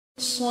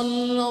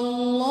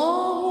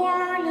Sallallahu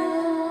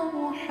ala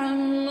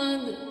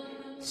Muhammad.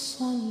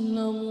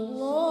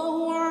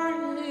 Sallallahu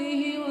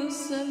alayhi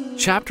wasallam.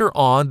 Chapter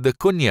on the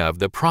Kunya of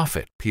the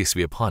Prophet, peace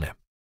be upon him.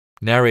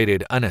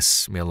 Narrated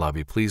Anas, may Allah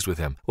be pleased with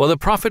him. While the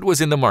Prophet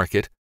was in the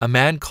market, a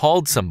man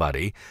called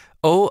somebody,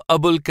 "O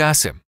Abul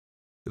Qasim."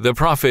 The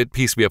Prophet,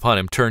 peace be upon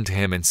him, turned to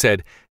him and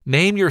said,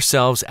 "Name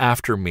yourselves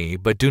after me,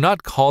 but do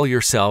not call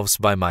yourselves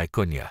by my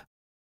kunya."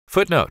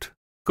 Footnote: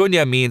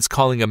 Kunya means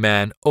calling a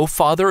man, "O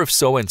father of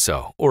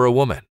so-and-so," or a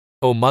woman,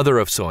 "O mother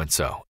of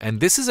so-and-so," and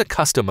this is a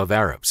custom of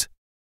Arabs.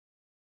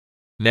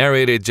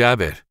 Narrated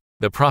Jabir,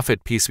 the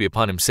Prophet, peace be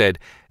upon him, said,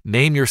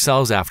 "Name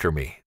yourselves after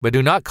me, but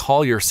do not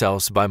call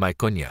yourselves by my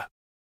kunya."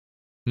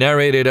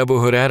 Narrated Abu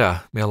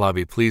Huraira, may Allah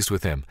be pleased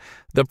with him.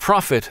 The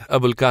Prophet,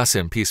 Abul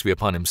Qasim, peace be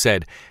upon him,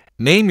 said,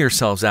 "Name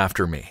yourselves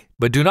after me,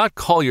 but do not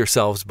call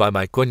yourselves by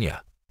my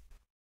kunya."